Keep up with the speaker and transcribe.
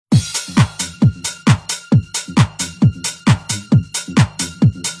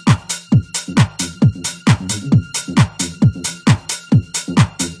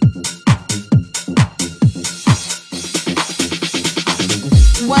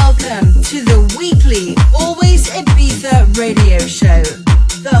Welcome to the weekly Always Ibiza radio show.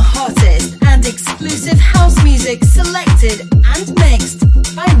 The hottest and exclusive house music selected and mixed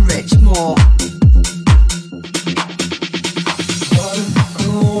by Rich Moore.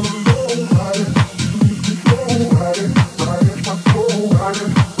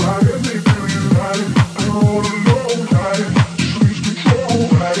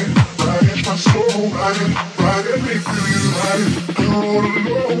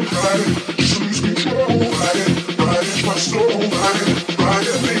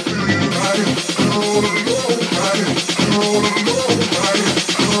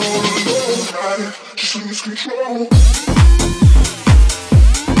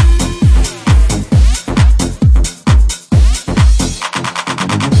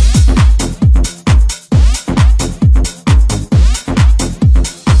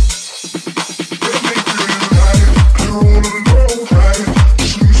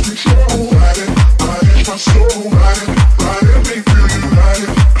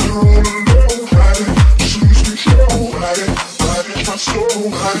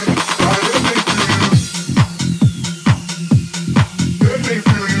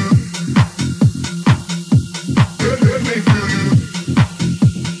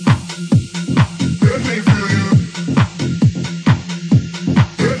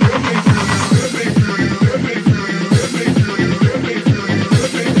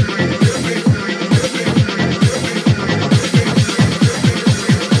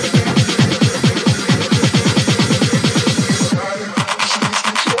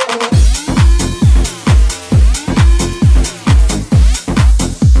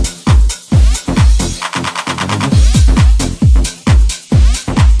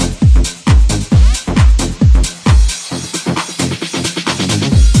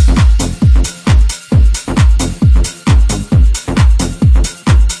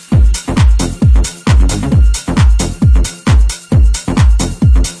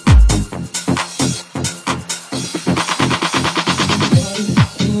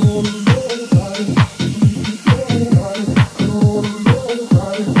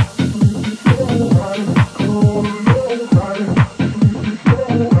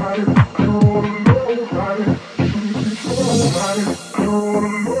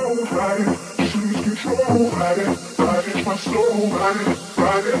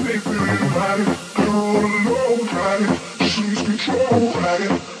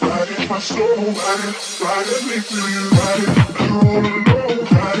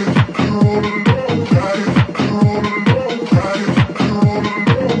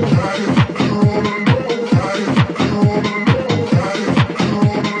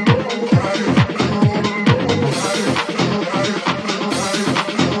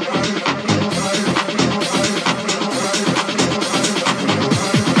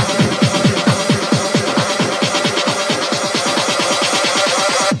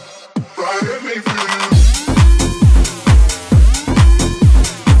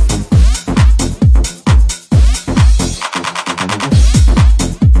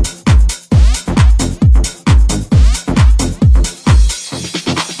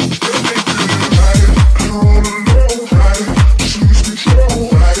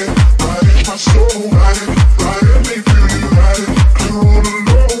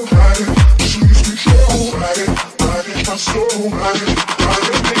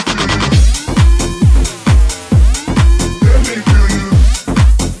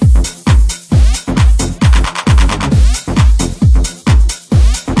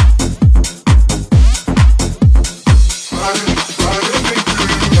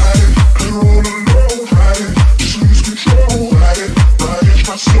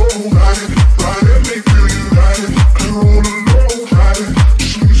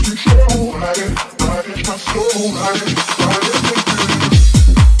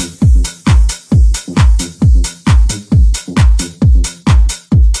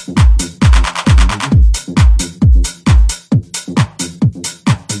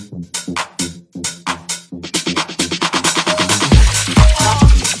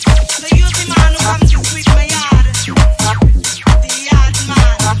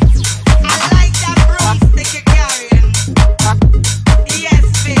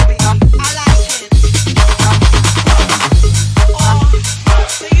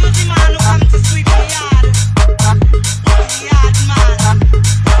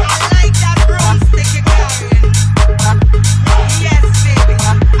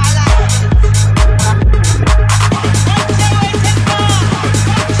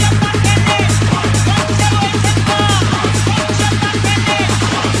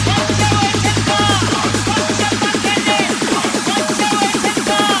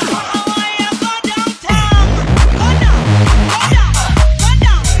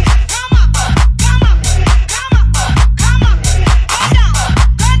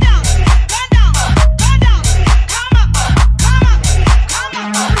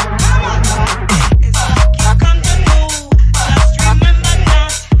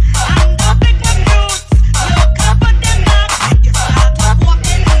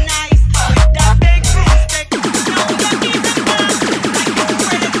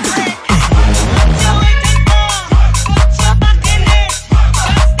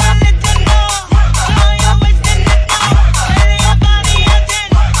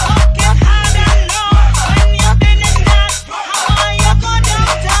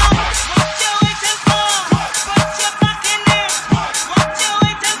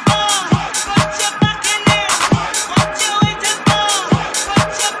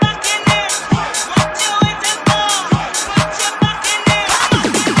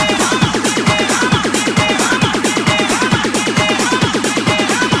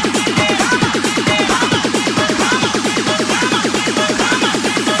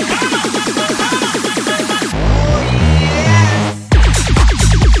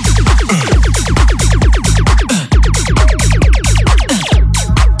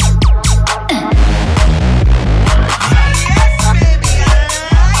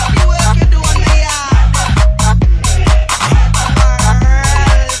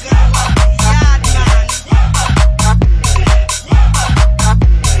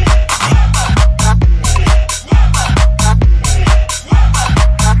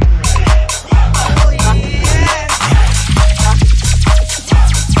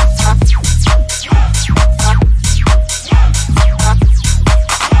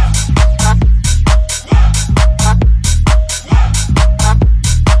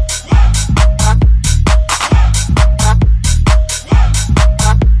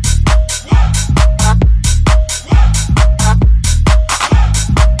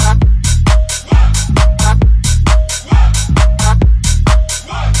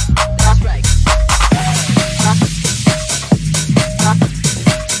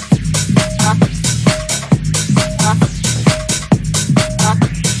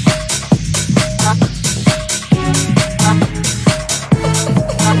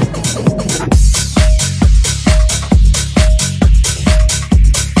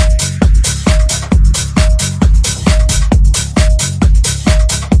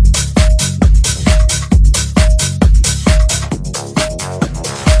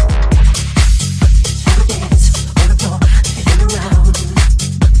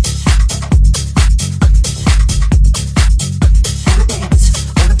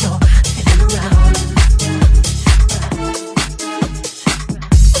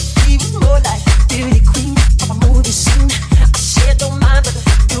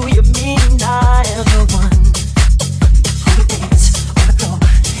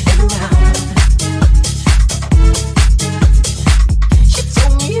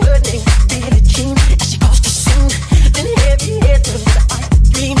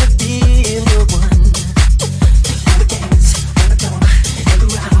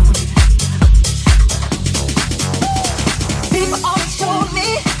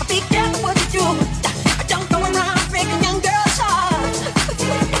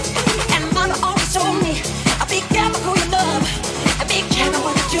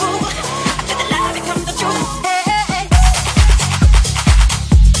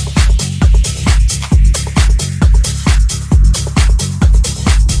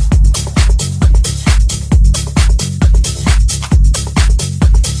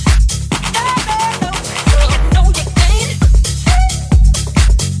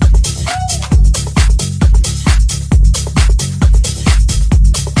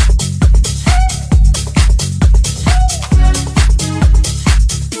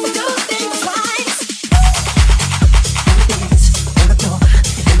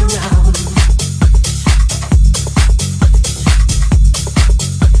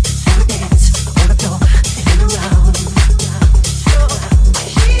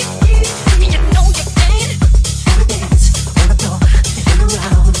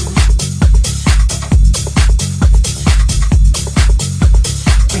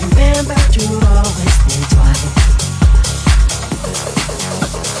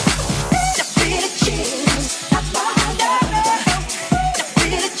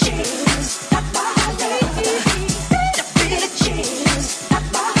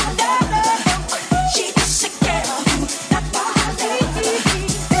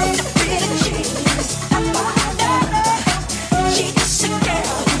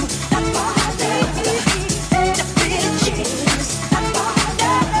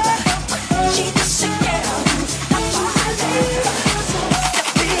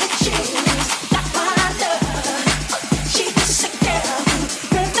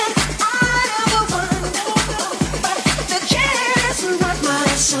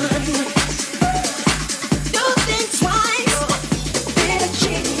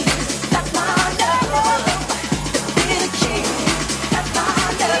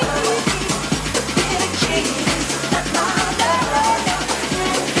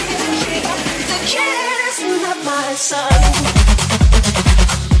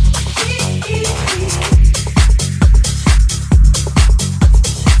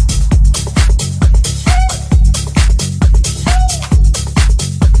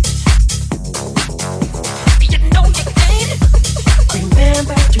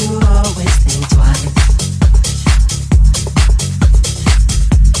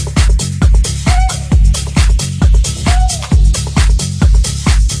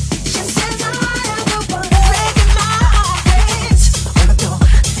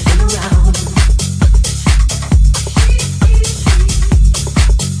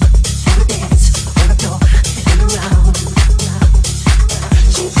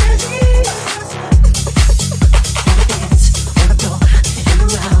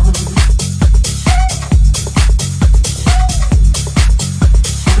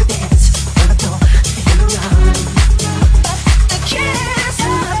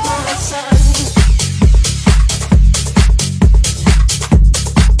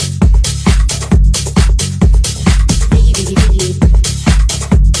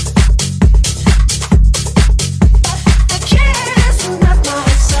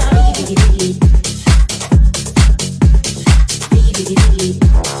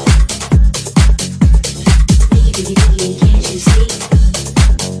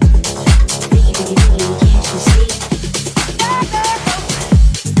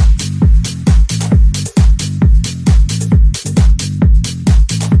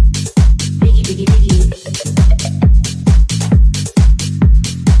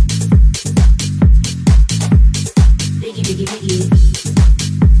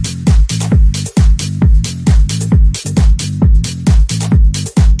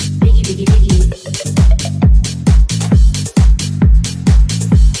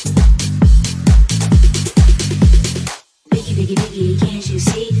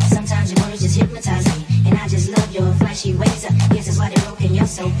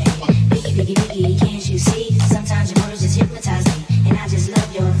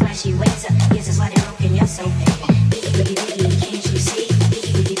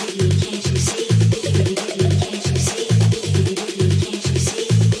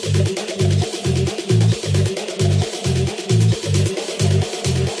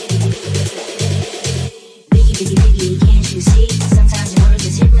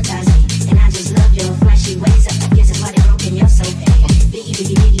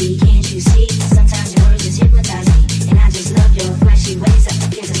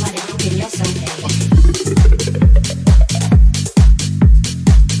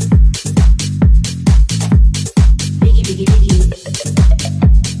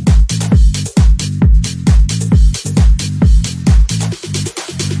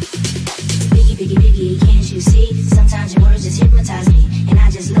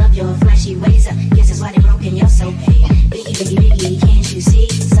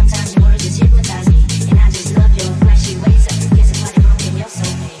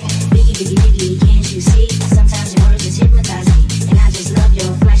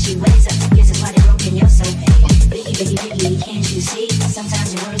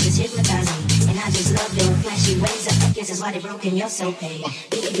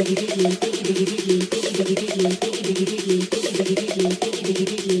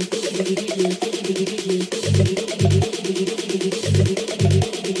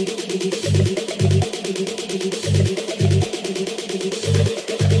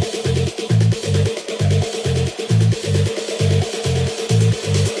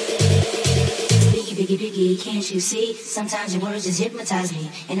 Sometimes your words just hypnotize me,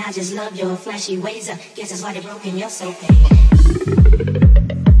 and I just love your flashy ways. I guess that's why they're broken. You're so paid.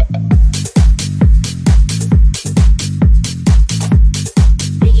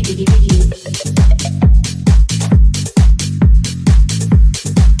 Biggie,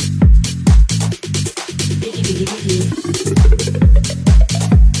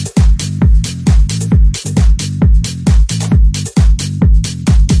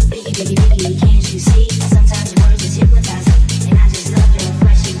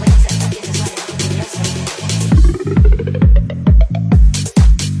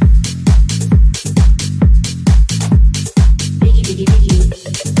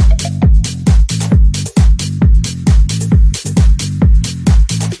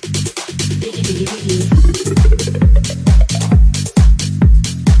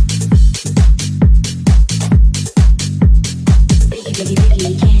 biggie,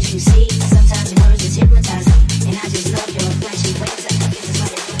 weekly, can't you see? Sometimes your words just hypnotize me, and I just love your flashy ways. I guess that's why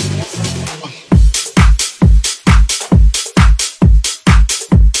they're putting me up so bad.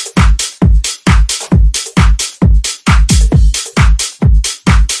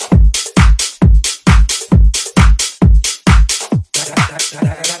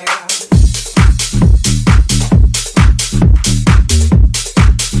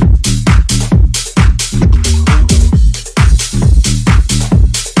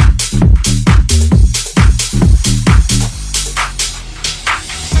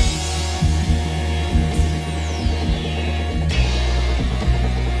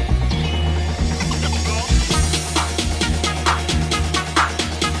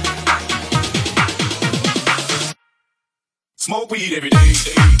 Smoke weed every day.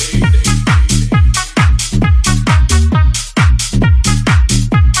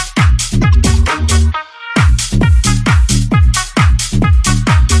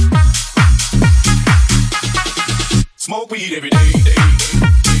 Smoke weed every day.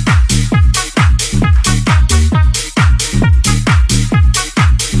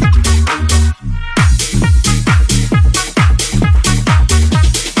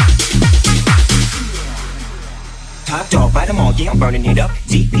 Top dog, bite them all, yeah, I'm burning it up.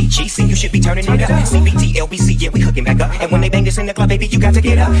 DPGC, you should be turning it up. CBT, LBC, yeah, we hooking back up. And when they bang this in the club, baby, you got to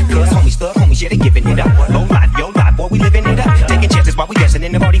get up. Cause homies, thug homies, yeah, they giving it up. Low life, yo life, boy, we living it up. Taking chances while we dancing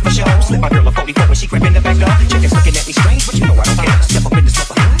in the party for show. Slip my girl a 44 when she crept in the back door. Chickens looking at me strange, but you know I don't care. Step up in this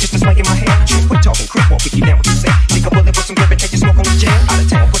mother, just a swank in my hair. Trip, quit talking, crip, won't kick you down what you say. Take a bullet with some grip and take your smoke on the jam. Out of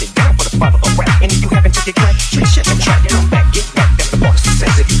town, put it down for the father of rap. And if you haven't took it crack, trick shit, I'm track. Come back, get back, that's the part of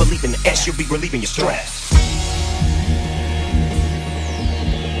success. If you believe in the S, you'll be relieving your stress.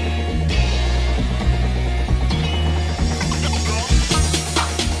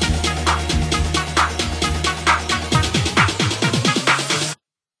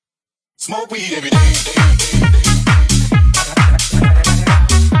 Smoke weed every day.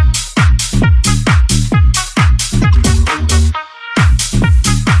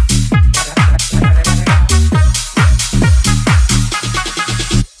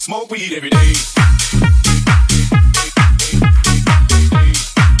 Smoke weed every day.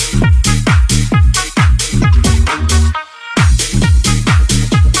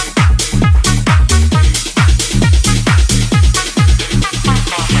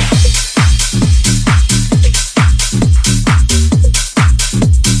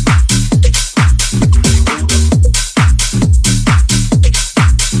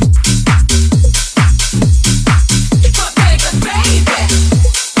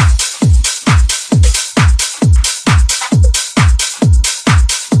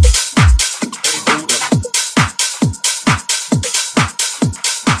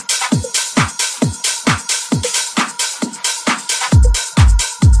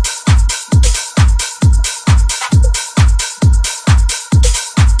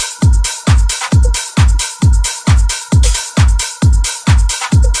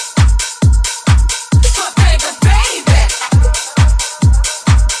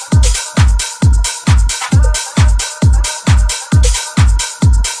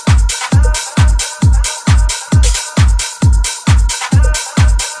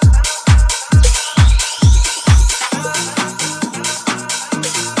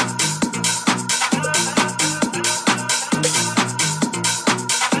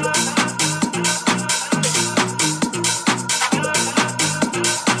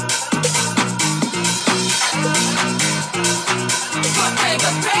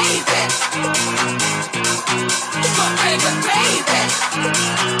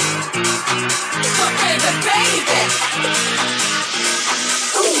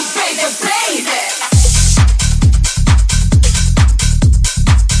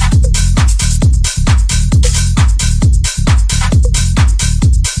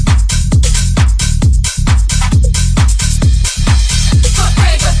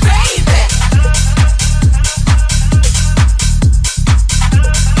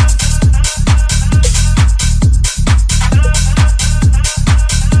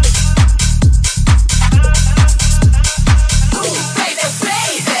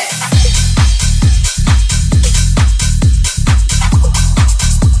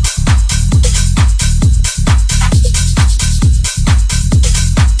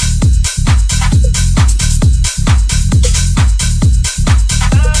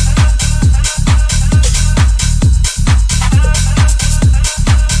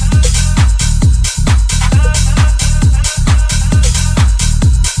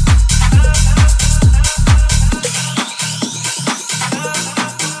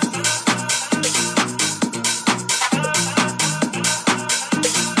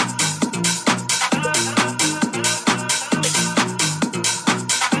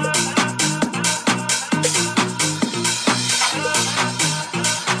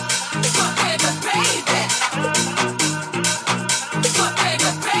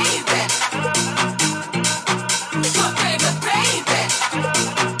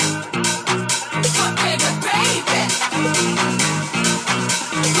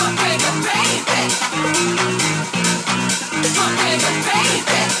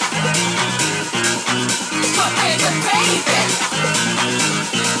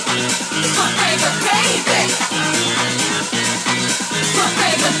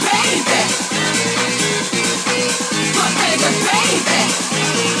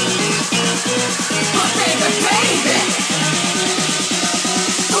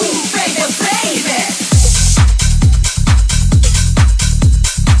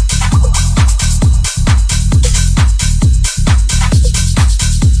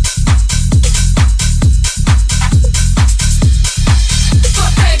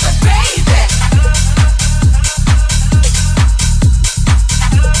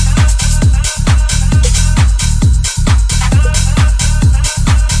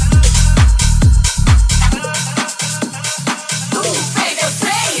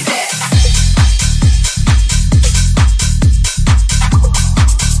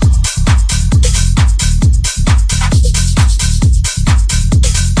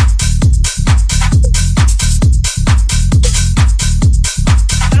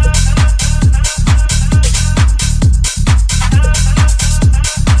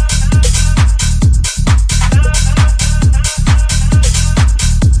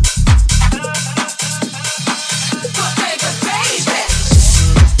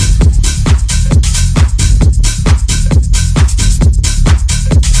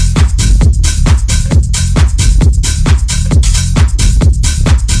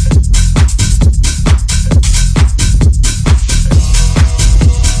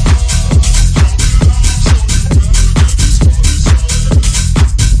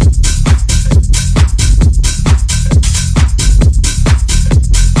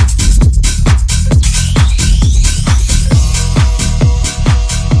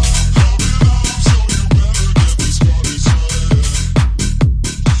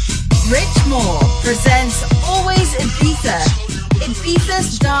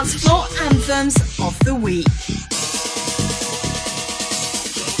 dance floor anthems of the week.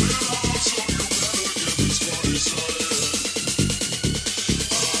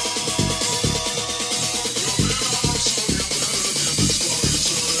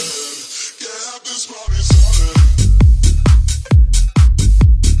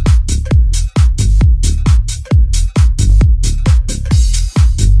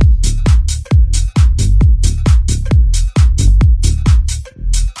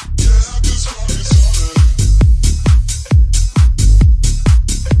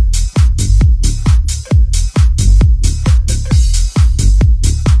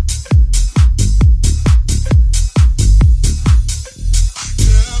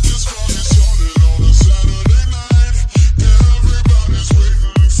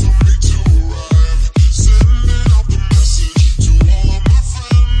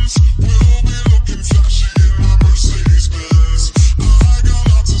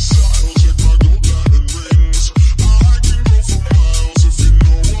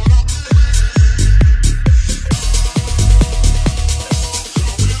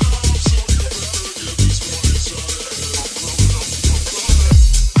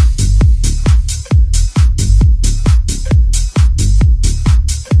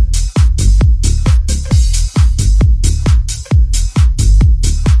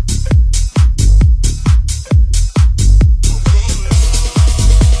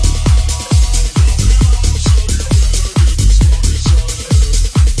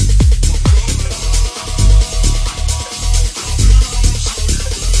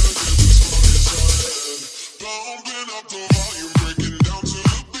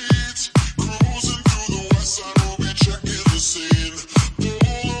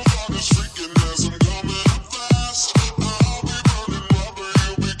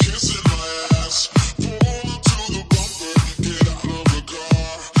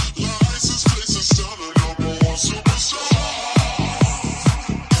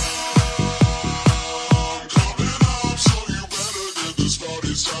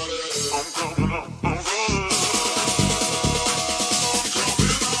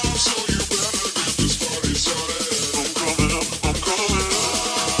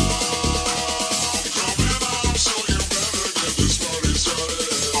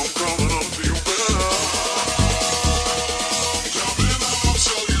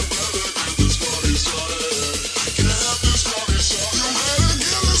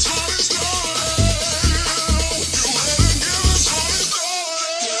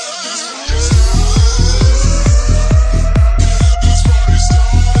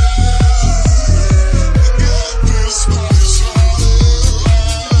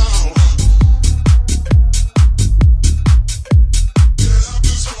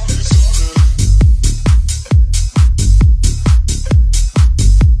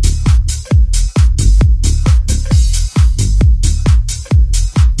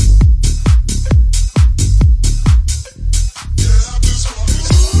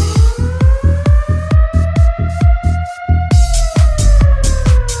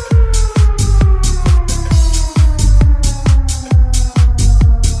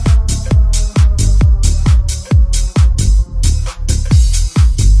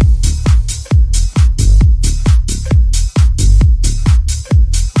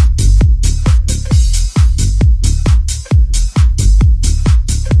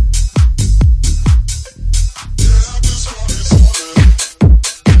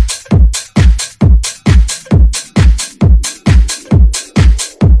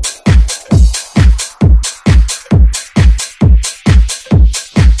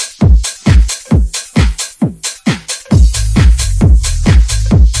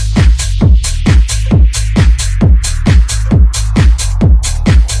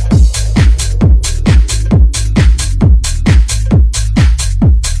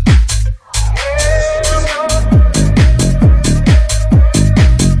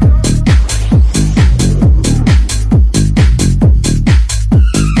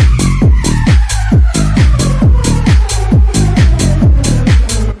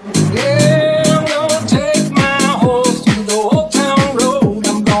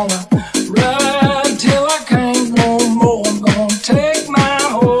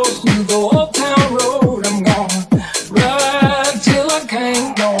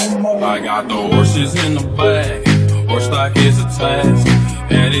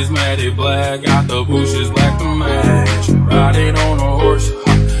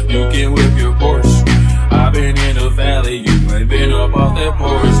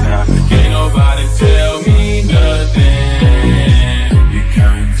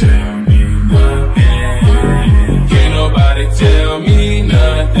 Tell me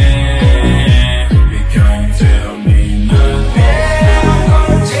nothing.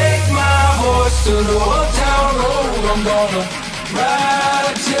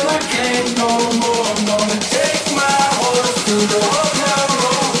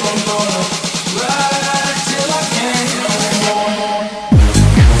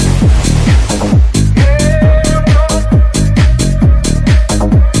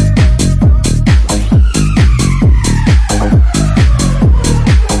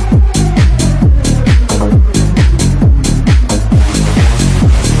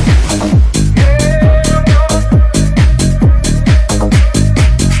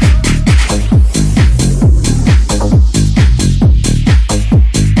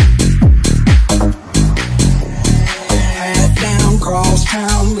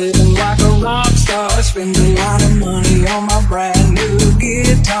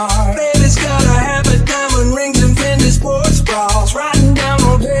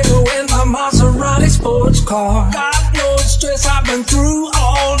 car. Got no stress, I've been through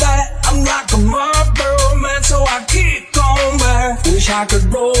all that. I'm like a Marlboro man, so I keep going back. Wish I could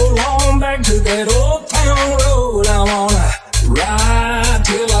roll on back to that old town road. I wanna ride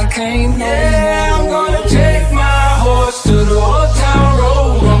till I can't no more. Yeah, I'm gonna take my horse to the old town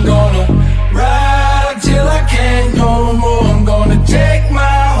road. I'm gonna ride till I can't no more. I'm gonna take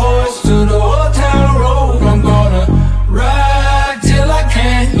my horse to the old town road. I'm gonna ride till I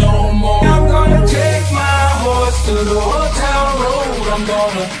can't no more. I'm gonna take my horse to the old town road. I'm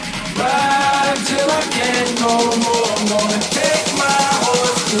gonna ride till I can't no more. I'm gonna take my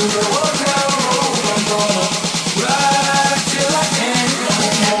horse to the old town road. I'm gonna ride till I can't no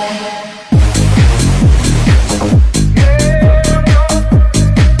more.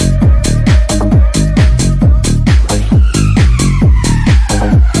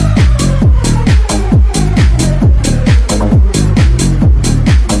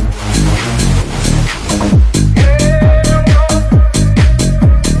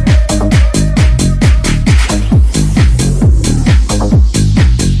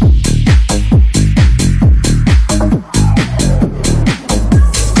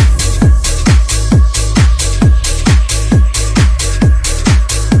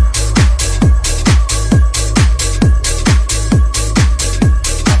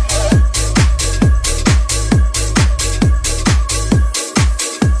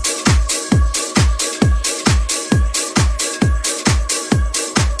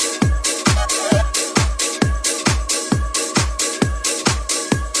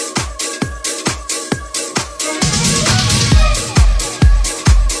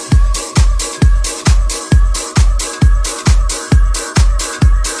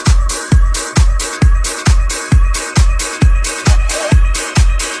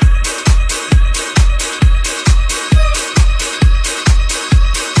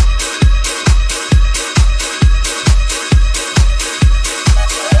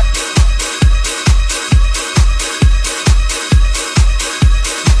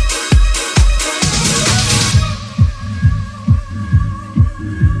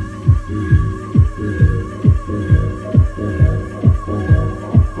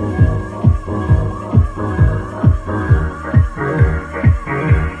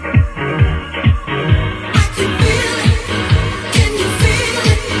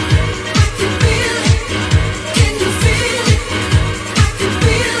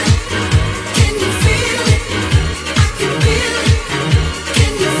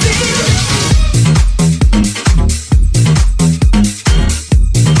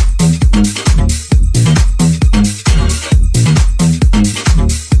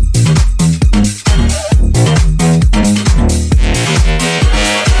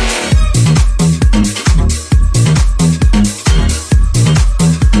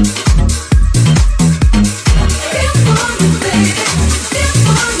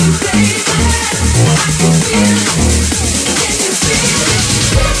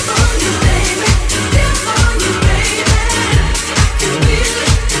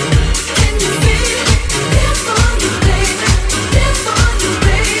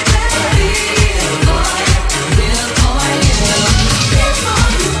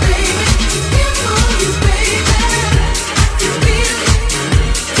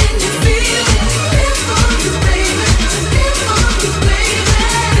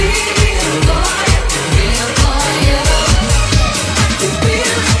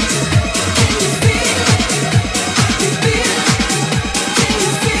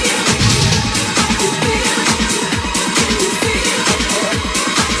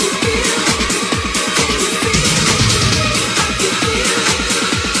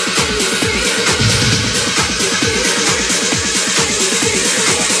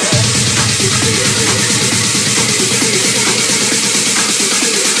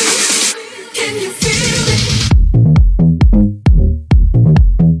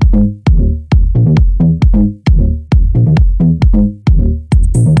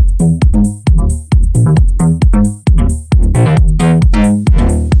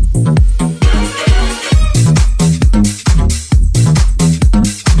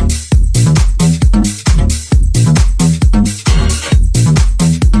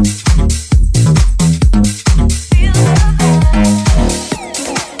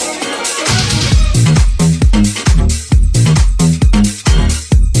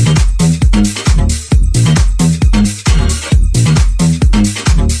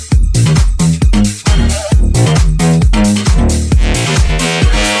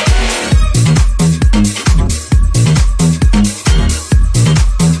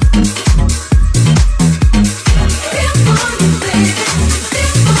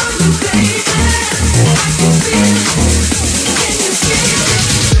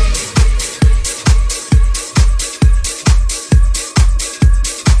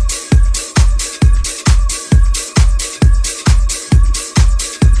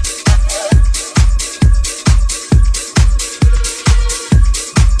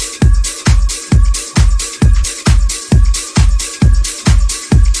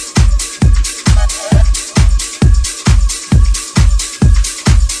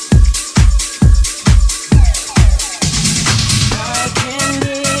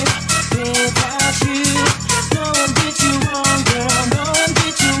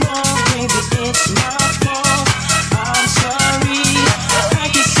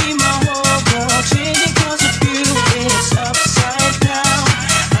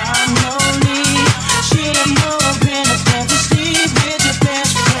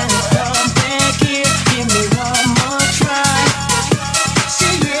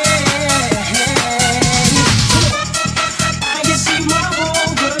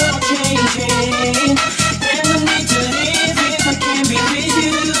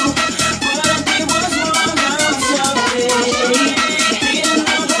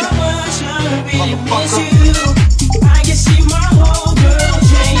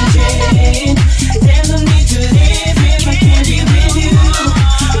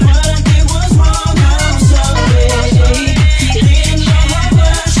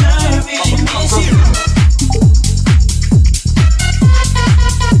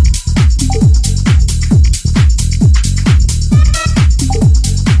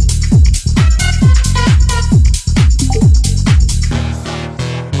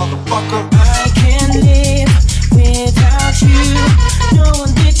 motherfucker. I can't live without you. No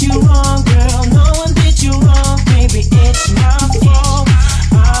one did you wrong, girl. No one did you wrong. Maybe it's my fault.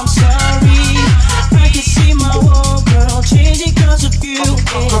 I'm sorry. I can see my whole world changing cause of you.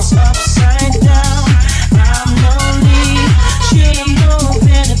 It's upside down. I'm lonely. Should've known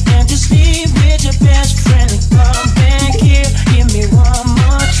better than to sleep with your best friend. Come back here, give me one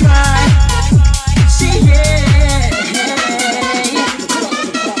more try. See, yeah.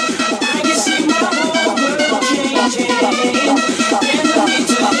 I can see my whole world changing. And I need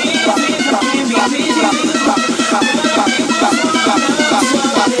to leave if I can't be with you. But I'm sorry.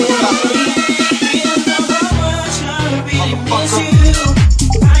 You know how much I really miss you.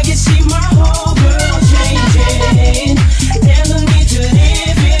 I can see my whole world changing. And I need to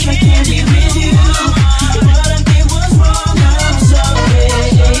live if I can't be with you. What I did was wrong, I'm sorry.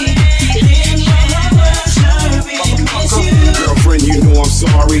 You know how much I really miss you. Girlfriend, you know I'm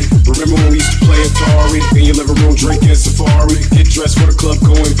sorry. Remember when we used to play Atari in your living room drinking Safari? Get dressed for the club,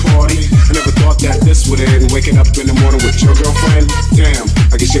 going party. I never thought that this would end. Waking up in the morning with your girlfriend. Damn,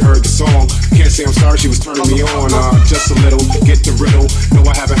 I guess you heard the song. Can't say I'm sorry, she was turning me on. Just a little, get the riddle. No,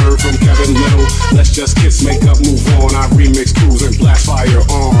 I haven't heard from Kevin Little. Let's just kiss, make up, move on. I remix Cruise and blast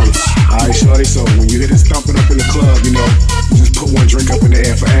firearms. Alright, shorty, so when you hear this thumping up in the club, you know, you just put one drink up in the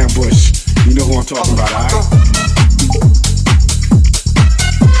air for ambush. You know who I'm talking about, alright?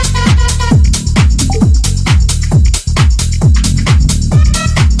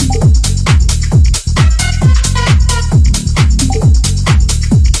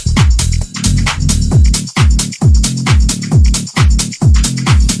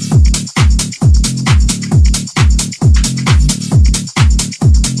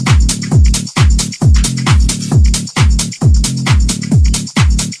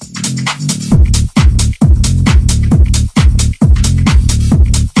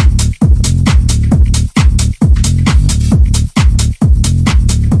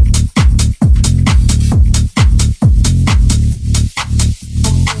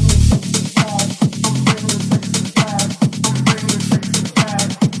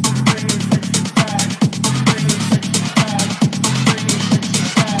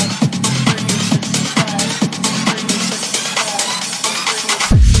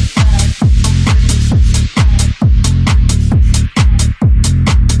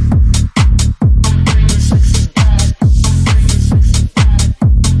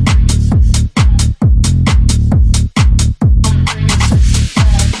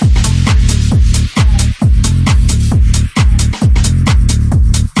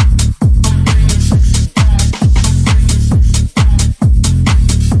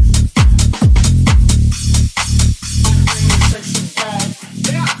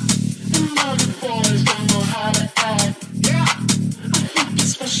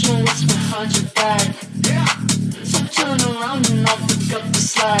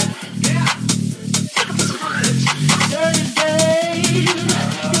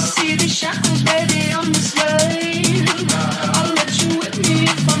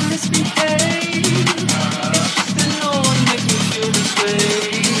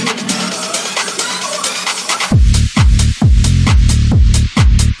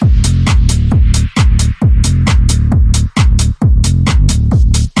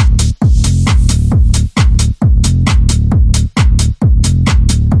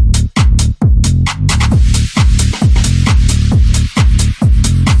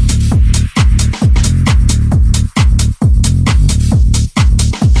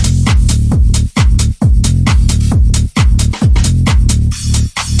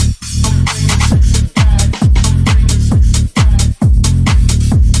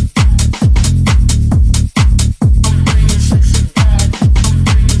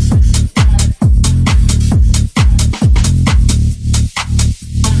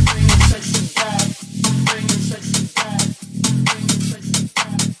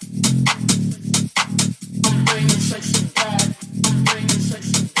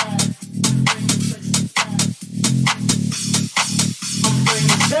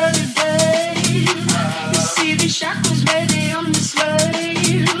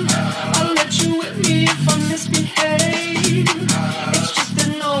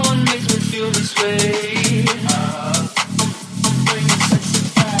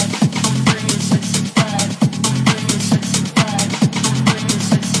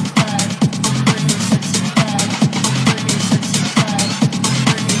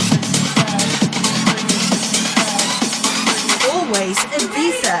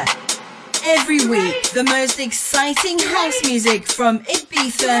 Every week, the most exciting house music from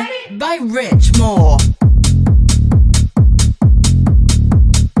Ibiza by Rich Moore.